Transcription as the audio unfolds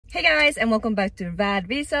Hey guys, and welcome back to Rad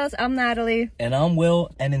Resells. I'm Natalie. And I'm Will,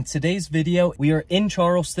 and in today's video, we are in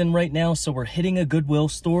Charleston right now, so we're hitting a Goodwill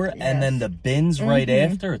store, yes. And then the bins right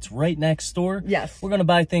after. It's right next door. Yes. We're gonna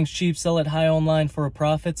buy things cheap, sell it high online for a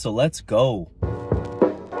profit, so let's go.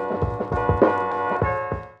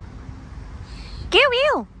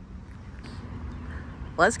 Goodwill!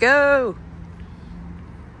 Let's go!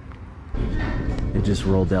 It just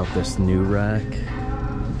rolled out this new rack.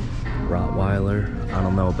 Rottweiler. I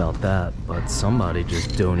don't know about that, but somebody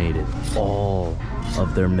just donated all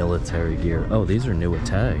of their military gear. Oh, these are new with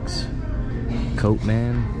tags. Coat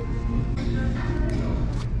man.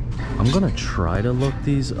 I'm gonna try to look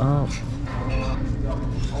these up,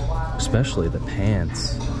 especially the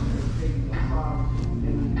pants.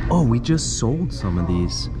 Oh, we just sold some of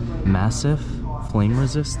these. Massive, flame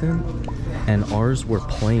resistant, and ours were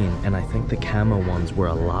plain, and I think the camo ones were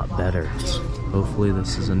a lot better. Hopefully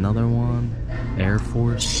this is another one. Air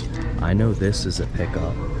Force. I know this is a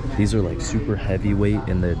pickup. These are like super heavyweight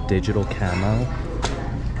in the digital camo.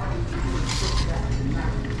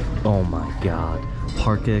 Oh my god.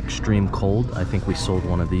 Parka Extreme Cold. I think we sold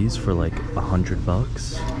one of these for like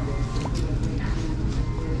 $100.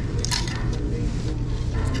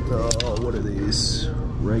 Oh, what are these?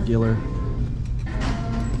 Regular.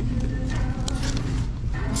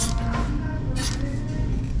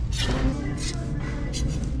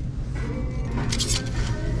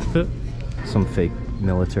 Some fake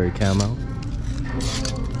military camo.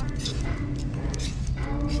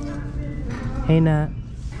 Hey Nat.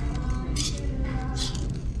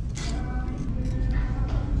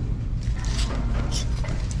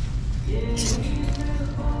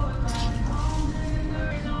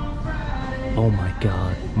 Oh my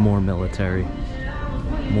god, more military.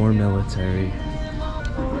 More military.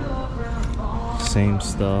 Same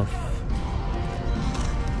stuff.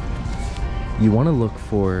 You want to look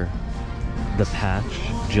for the patch,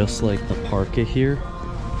 just like the parka here,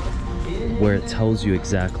 where it tells you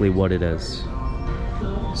exactly what it is.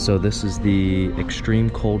 So this is the Extreme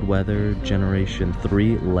Cold Weather Generation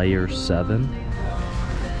 3 Layer 7.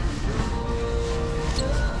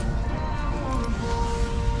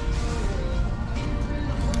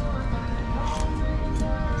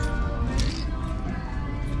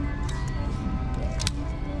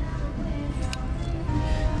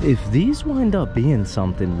 If these wind up being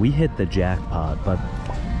something, we hit the jackpot, but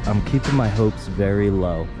I'm keeping my hopes very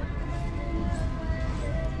low.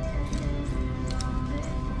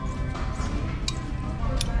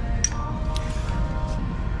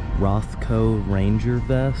 Rothko Ranger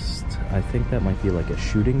vest. I think that might be like a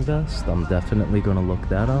shooting vest. I'm definitely gonna look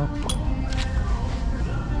that up.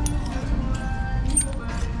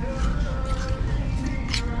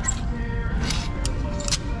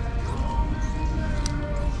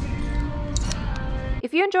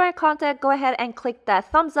 If you enjoy our content, go ahead and click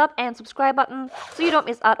that thumbs up and subscribe button so you don't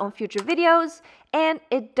miss out on future videos. And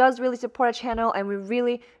it does really support our channel, and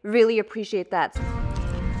we really appreciate that.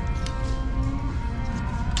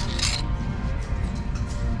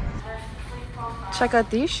 Check out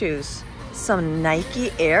these shoes. Some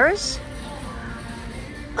Nike Airs.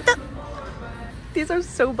 What the? These are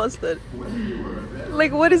so busted.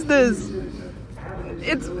 Like, what is this?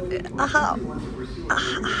 It's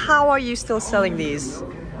how are you still selling these?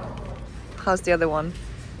 How's the other one?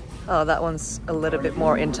 Oh, that one's a little bit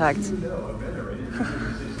more intact.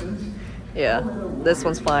 Yeah, this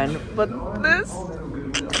one's fine, but this?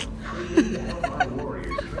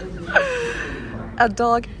 A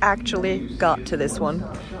dog actually got to this one.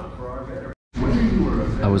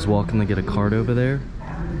 I was walking to get a cart over there.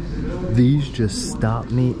 These just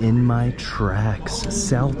stopped me in my tracks.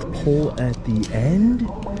 South Pole at the end.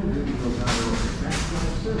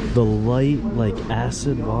 The light, like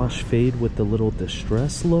acid wash fade with the little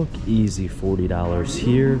distress look. Easy $40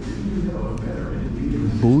 here.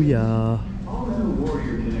 Booyah.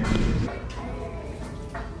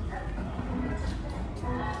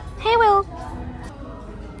 Hey, Will.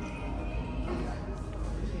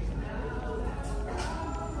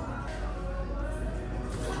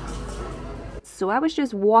 So I was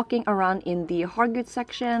just walking around in the hard goods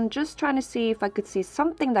section, just trying to see if I could see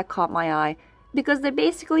something that caught my eye, because they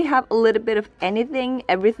basically have a little bit of anything,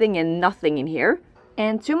 everything, and nothing in here.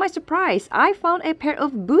 And to my surprise, I found a pair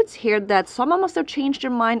of boots here that someone must have changed their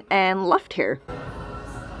mind and left here.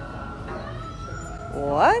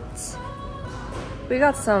 What? We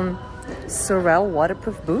got some Sorel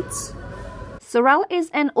waterproof boots. Sorel is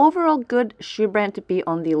an overall good shoe brand to be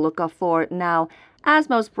on the lookout for. Now, As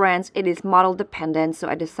most brands, it is model dependent, so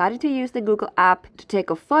I decided to use the Google app to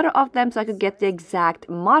take a photo of them so I could get the exact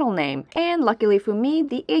model name. And luckily for me,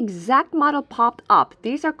 the exact model popped up.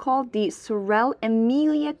 These are called the Sorel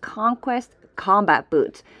Emilia Conquest Combat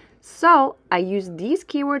Boots. So I used these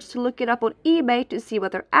keywords to look it up on eBay to see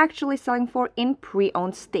what they're actually selling for in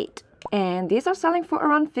pre-owned state. And these are selling for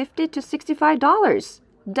around $50 to $65.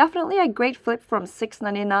 Definitely a great flip from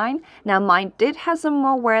 $6.99. Now mine did have some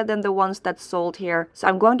more wear than the ones that sold here, so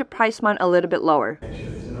I'm going to price mine a little bit lower.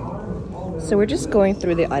 So we're just going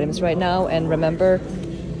through the items right now, and remember,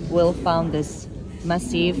 Will found this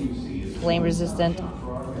massive flame resistant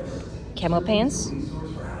camo pants.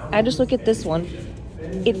 I just look at this one.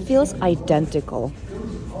 It feels identical.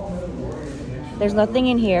 There's nothing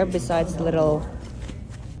in here besides the little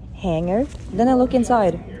hanger. Then I look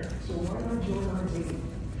inside.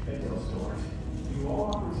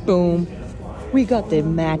 Boom. We got the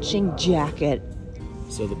matching jacket.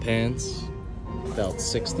 So the pants, about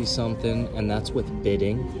 60 something, and that's with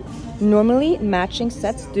bidding. Normally, matching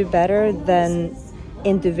sets do better than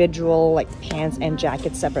individual like pants and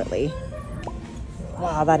jackets separately.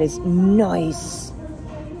 Wow, that is nice.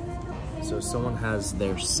 So someone has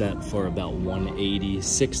their set for about 180,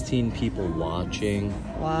 16 people watching.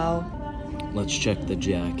 Wow. Let's check the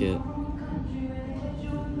jacket.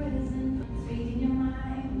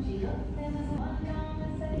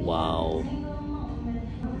 Wow.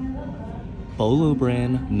 Bolo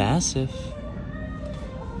brand, massive.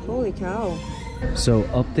 Holy cow. So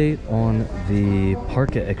update on the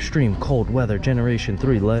Parka Extreme Cold Weather Generation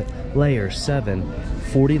 3 Layer 7.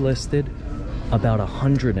 40 listed, about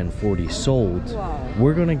 140 sold. Wow.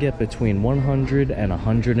 We're gonna get between $100 and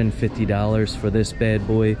 $150 for this bad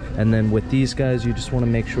boy. And then with these guys, you just wanna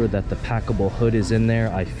make sure that the packable hood is in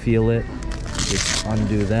there. I feel it. Just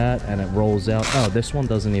undo that and it rolls out. Oh, this one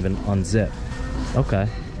doesn't even unzip. Okay.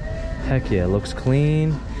 Heck yeah, looks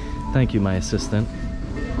clean. Thank you, my assistant.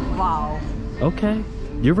 Wow. Okay,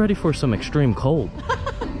 you're ready for some extreme cold.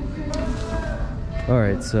 All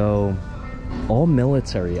right, so all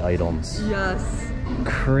military items. Yes.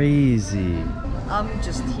 Crazy. I'm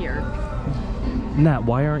just here. Nat,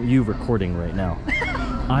 why aren't you recording right now?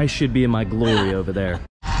 I should be in my glory over there.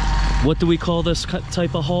 What do we call this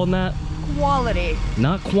type of haul, Nat? Quality.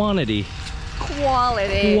 Not quantity.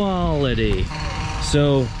 Quality. Quality.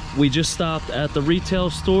 So we just stopped at the retail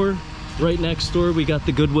store. Right next door, we got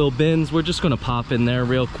the Goodwill bins. We're just gonna pop in there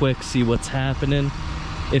real quick, see what's happening,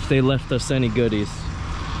 if they left us any goodies.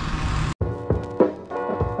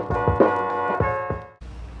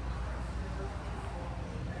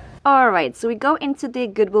 Alright, so we go into the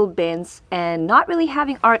Goodwill bins and not really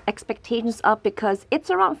having our expectations up because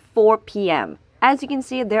it's around 4 p.m. As you can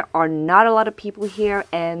see, there are not a lot of people here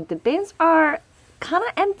and the bins are kind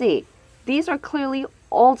of empty. These are clearly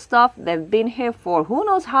old stuff. They've been here for who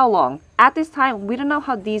knows how long. At this time, we don't know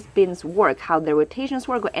how these bins work, how their rotations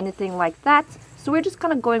work or anything like that. So we're just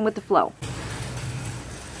kind of going with the flow.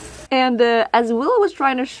 And as Will was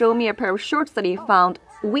trying to show me a pair of shorts that he found,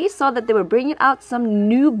 we saw that they were bringing out some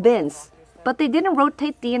new bins. But they didn't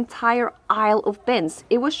rotate the entire aisle of bins.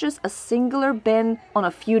 It was just a singular bin on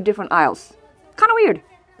a few different aisles. Kind of weird.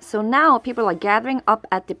 So now people are gathering up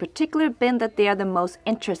at the particular bin that they are the most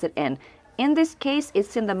interested in. In this case, it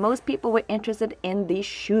seemed that most people were interested in the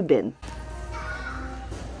shoe bin.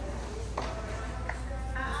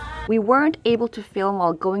 We weren't able to film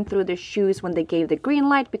while going through the shoes when they gave the green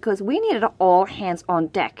light because we needed all hands on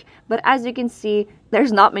deck. But as you can see,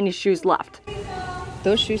 there's not many shoes left.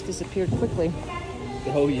 Those shoes disappeared quickly.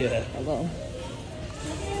 Oh yeah. Hello.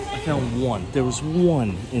 I found one. There was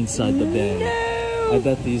one inside the bin. No! I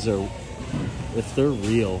bet these are, if they're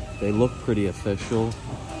real, they look pretty official.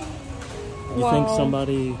 You think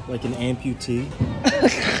somebody, like an amputee?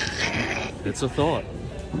 It's a thought.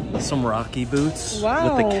 Some Rocky boots with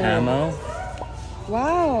the camo.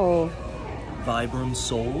 Wow. Vibram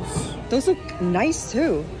soles. Those look nice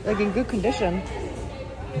too, like in good condition.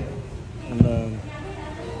 And then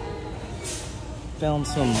found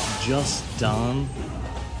some Just Don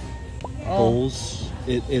holes.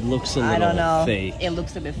 It looks a little I don't know. fake. It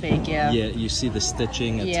looks a bit fake, yeah. Yeah, you see the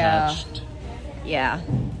stitching attached. Yeah.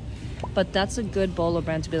 But that's a good bolo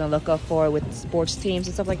brand to be on the lookout for with sports teams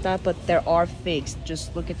and stuff like that. But there are fakes.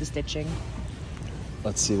 Just look at the stitching.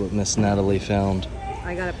 Let's see what Miss Natalie found.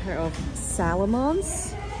 I got a pair of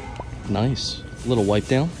Salomons. Nice. A little wipe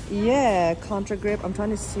down. Yeah, Contra Grip. I'm trying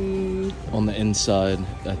to see. On the inside,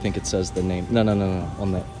 I think it says the name. No.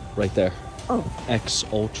 On the right there. Oh. X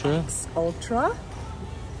Ultra. X Ultra.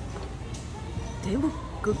 They look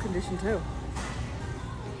good condition too.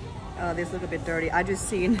 These look a bit dirty. I just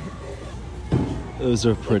seen Those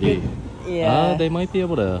are pretty. Yeah. They might be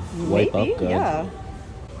able to wipe up good. Yeah.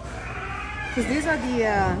 Because these are the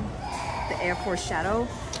Air Force Shadow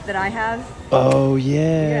that I have. Oh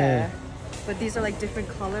yeah. Yeah. But these are like different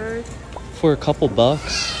colors. For a couple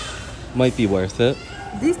bucks, might be worth it.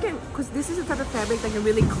 These can, because this is the type of fabric that can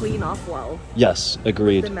really clean off well. Yes,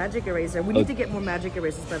 agreed. The magic eraser. We need to get more magic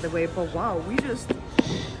erasers, by the way. But wow, we just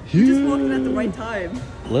walked in at the right time.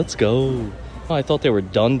 Let's go. I thought they were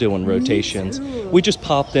done doing rotations. We just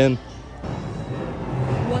popped in.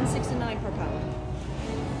 $169 per pound.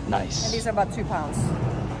 Nice. And these are about 2 pounds.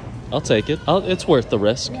 I'll take it. It's worth the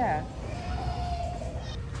risk. Yeah.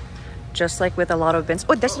 Just like with a lot of bins.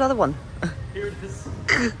 Oh, there's another one. Here it is.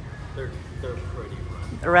 They're pretty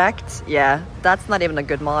Wrecked. Yeah, that's not even a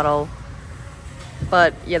good model.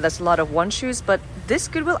 But yeah, there's a lot of one shoes. But this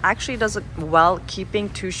Goodwill actually does it well keeping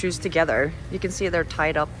 2 shoes together. You can see they're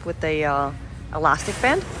tied up with a elastic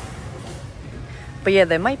band. But yeah,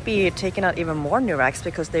 they might be taking out even more new racks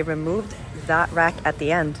because they removed that rack at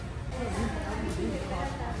the end.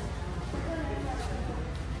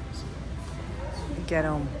 Get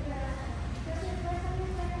them.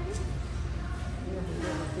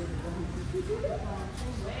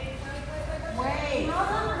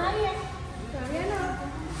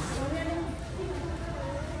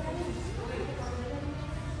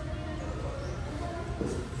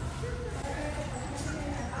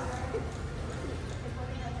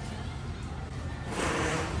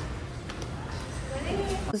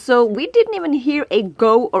 So we didn't even hear a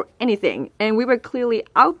go or anything, and we were clearly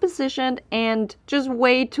outpositioned and just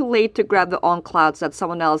way too late to grab the on clouds that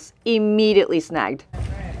someone else immediately snagged.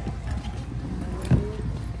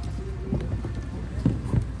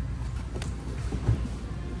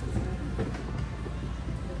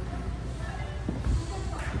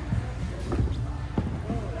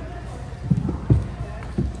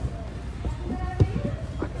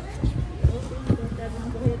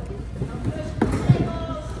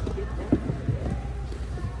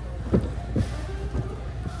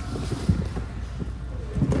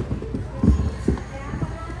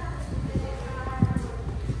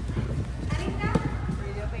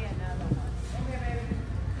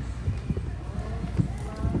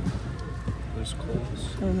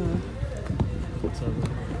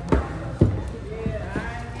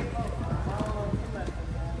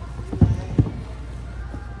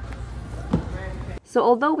 So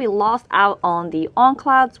although we lost out on the on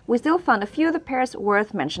clouds, we still found a few of the pairs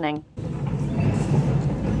worth mentioning.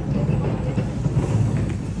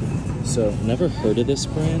 So, never heard of this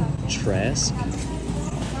brand, Trask.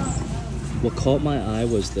 What caught my eye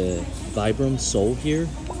was the Vibram sole here.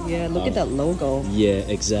 Yeah, look at that logo. Yeah,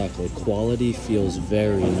 exactly. Quality feels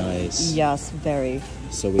very nice. Yes, very.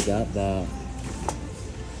 So we got that.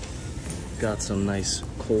 Got some nice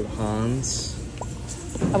Cole Haans.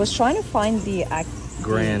 I was trying to find the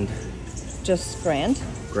Grand. Just Grand?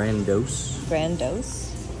 Grandos. Grandos.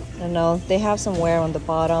 I don't know. They have some wear on the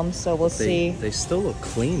bottom, so we'll see. They still look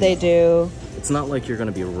clean. They do. It's not like you're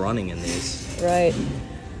going to be running in these. Right.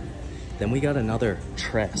 Then we got another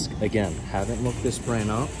Trask. Again, haven't looked this brand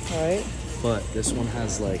up. Right. But this one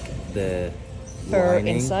has like the fur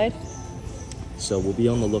lining. inside. So we'll be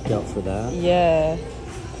on the lookout for that. Yeah.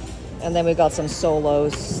 And then we got some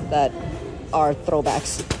solos that are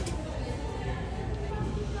throwbacks.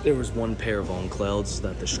 There was one pair of on clouds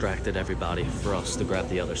that distracted everybody for us to grab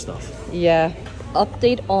the other stuff. Yeah.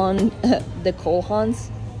 Update on the Cole Haans.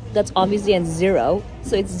 That's obviously at 0.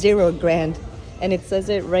 So it's 0 grand. And it says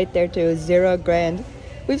it right there too, 0 grand.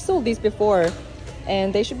 We've sold these before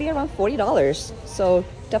and they should be around $40. So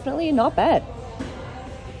definitely not bad.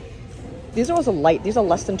 These are also light. These are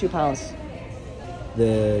less than 2 pounds.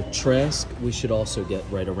 The Trask we should also get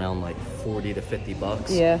right around like 40 to 50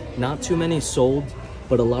 bucks. Yeah. Not too many sold,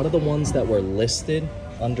 but a lot of the ones that were listed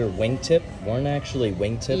under wingtip weren't actually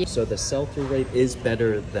wingtip. Yeah. So the sell-through rate is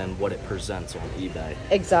better than what it presents on eBay.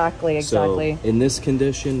 Exactly. So in this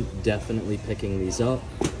condition, definitely picking these up.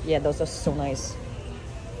 Yeah, those are so nice.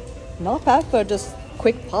 Not bad for just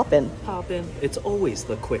quick pop-in. Pop-in. It's always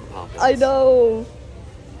the quick pop-ins. I know.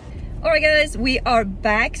 Alright guys, we are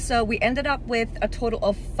back. So we ended up with a total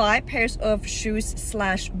of 5 pairs of shoes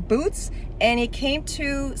 / boots, and it came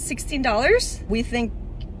to $16. We think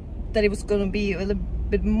that it was going to be a little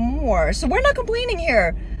bit more, so we're not complaining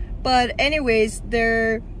here. But anyways,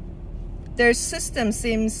 their system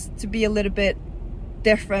seems to be a little bit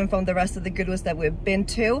different from the rest of the Goodwills that we've been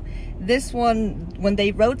to. This one, when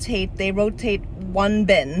they rotate one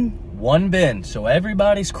bin. One bin, so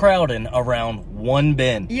everybody's crowding around one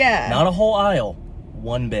bin. Yeah. Not a whole aisle,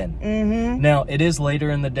 one bin. Mm-hmm. Now, it is later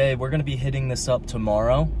in the day. We're going to be hitting this up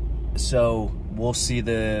tomorrow. So we'll see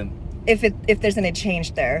the... if there's any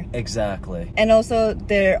change there. Exactly. And also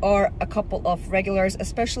there are a couple of regulars,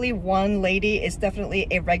 especially one lady is definitely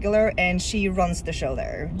a regular and she runs the show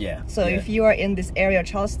there. Yeah. So if you are in this area of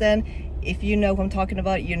Charleston, if you know who I'm talking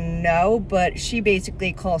about, you know, but she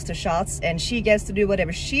basically calls the shots and she gets to do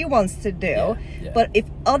whatever she wants to do. But if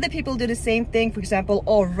other people do the same thing, for example,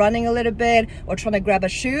 or running a little bit or trying to grab a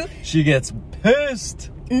shoe, she gets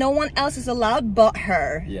pissed. No one else is allowed but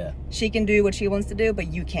her. Yeah. She can do what she wants to do,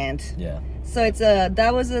 but you can't. Yeah. So it's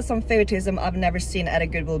that was some favoritism I've never seen at a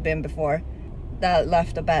Goodwill bin before. That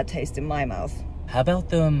left a bad taste in my mouth. How about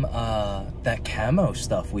them, that camo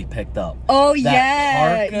stuff we picked up? Oh,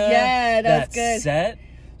 that parka, yeah, that's good. Set.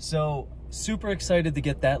 So, super excited to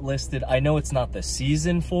get that listed. I know it's not the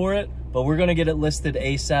season for it, but we're gonna get it listed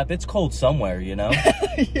ASAP. It's cold somewhere, you know?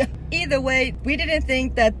 Yeah. Either way, we didn't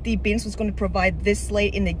think that the bins was going to provide this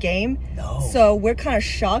late in the game. No. So we're kind of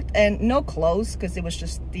shocked, and no clothes because it was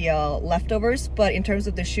just the leftovers. But in terms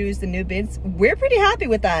of the shoes, the new bins, we're pretty happy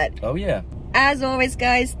with that. Oh, yeah. As always,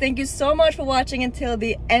 guys, thank you so much for watching until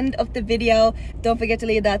the end of the video. Don't forget to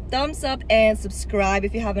leave that thumbs up and subscribe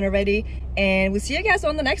if you haven't already. And we'll see you guys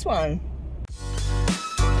on the next one.